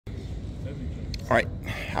All right,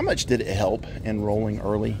 how much did it help enrolling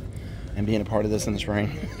early and being a part of this in the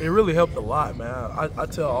spring? It really helped a lot, man. I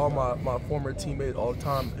tell all my former teammates all the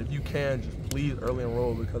time, if you can, just please early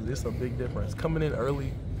enroll because it's a big difference. Coming in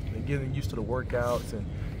early and getting used to the workouts and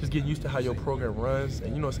just getting used to how your program runs.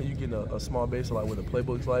 And you know, say you getting a small base of like what the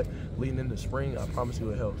playbook's like leading into spring, I promise you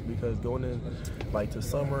it helps because going in like to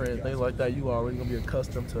summer and things like that, you are already gonna be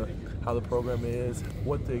accustomed to how the program is,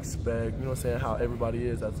 what to expect, you know what I'm saying, how everybody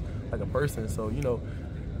is as like a person. So, you know,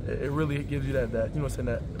 it really gives you that you know what I'm saying,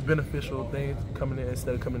 that beneficial thing coming in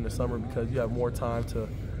instead of coming in the summer because you have more time to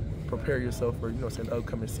prepare yourself for, you know what I'm saying, the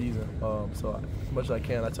upcoming season. So as much as I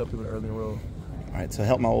can, I tell people to early enroll. All right, so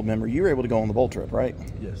help my old memory. You were able to go on the bowl trip, right?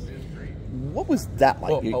 Yes. What was that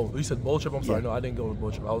like? You said bowl trip? I'm sorry. Yeah. No, I didn't go to the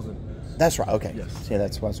bowl trip. I was in. That's right. Okay. Yes. Yeah,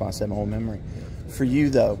 that's why I said my old memory. For you,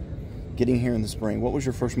 though, getting here in the spring, what was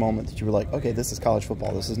your first moment that you were like, okay, this is college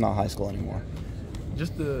football. This is not high school anymore?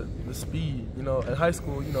 Just the speed. You know, in high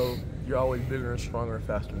school, you know, you're always bigger and stronger and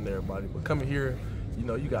faster than everybody. But coming here, you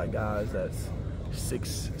know, you got guys that's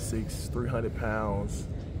 6'6", 300 pounds.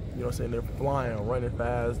 You know what I'm saying? They're flying, running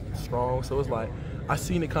fast, strong. So it's like, I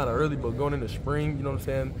seen it kind of early, but going into spring, you know what I'm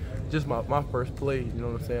saying? Just my first play, you know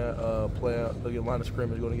what I'm saying? Playing against line of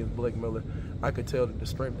scrimmage, going against Blake Miller, I could tell the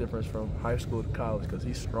strength difference from high school to college because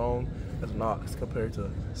he's strong as Knox compared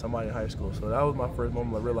to somebody in high school. So that was my first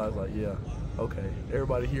moment I realized, like, yeah, okay,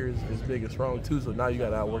 everybody here is big and strong too, so now you got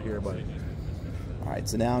to outwork everybody. All right,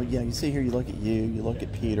 so now, you know, you see here, you look at you look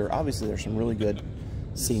at Peter. Obviously, there's some really good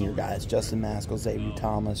senior guys, Justin Maskell, Xavier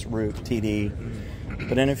Thomas, Rook, TD.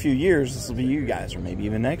 But in a few years, this will be you guys, or maybe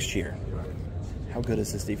even next year. How good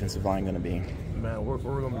is this defensive line going to be? Man, we're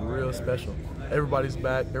going to be real special. Everybody's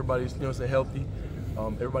back. Everybody's, you know what I'm saying, healthy.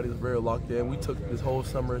 Everybody's very locked in. We took this whole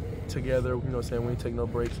summer together, you know what I'm saying, we didn't take no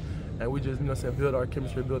breaks. And we just, you know what I'm saying, built our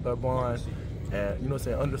chemistry, built our bond, and, you know what I'm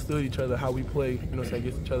saying, understood each other, how we play, you know what I'm saying,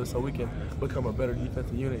 against each other so we can become a better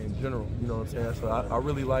defensive unit in general, you know what I'm saying. So I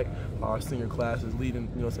really like our senior classes leading,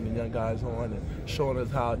 you know what I'm saying, the young guys on and showing us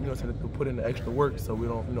how, you know what I'm saying, to put in the extra work so we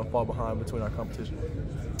don't, you know, fall behind between our competition.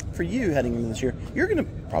 For you heading into this year, you're going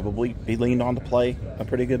to probably be leaned on to play a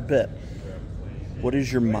pretty good bit. What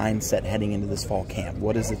is your mindset heading into this fall camp?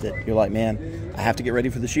 What is it that you're like, man, I have to get ready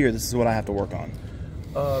for this year. This is what I have to work on.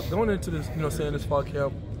 Going into this, you know, saying this fall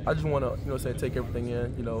camp, I just want to, you know, say take everything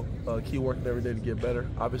in, you know, keep working every day to get better.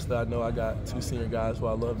 Obviously, I know I got two senior guys who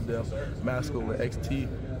I love to death, Maskell and XT.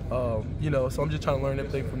 You know, so I'm just trying to learn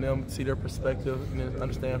everything from them, see their perspective, and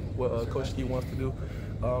understand what Coach Key wants to do.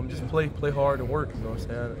 Just play hard and work. You know what I'm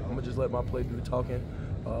saying? I'm gonna just let my play do the talking.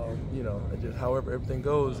 You know, and just however everything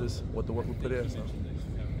goes is what the work we put in. So.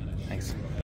 Thanks.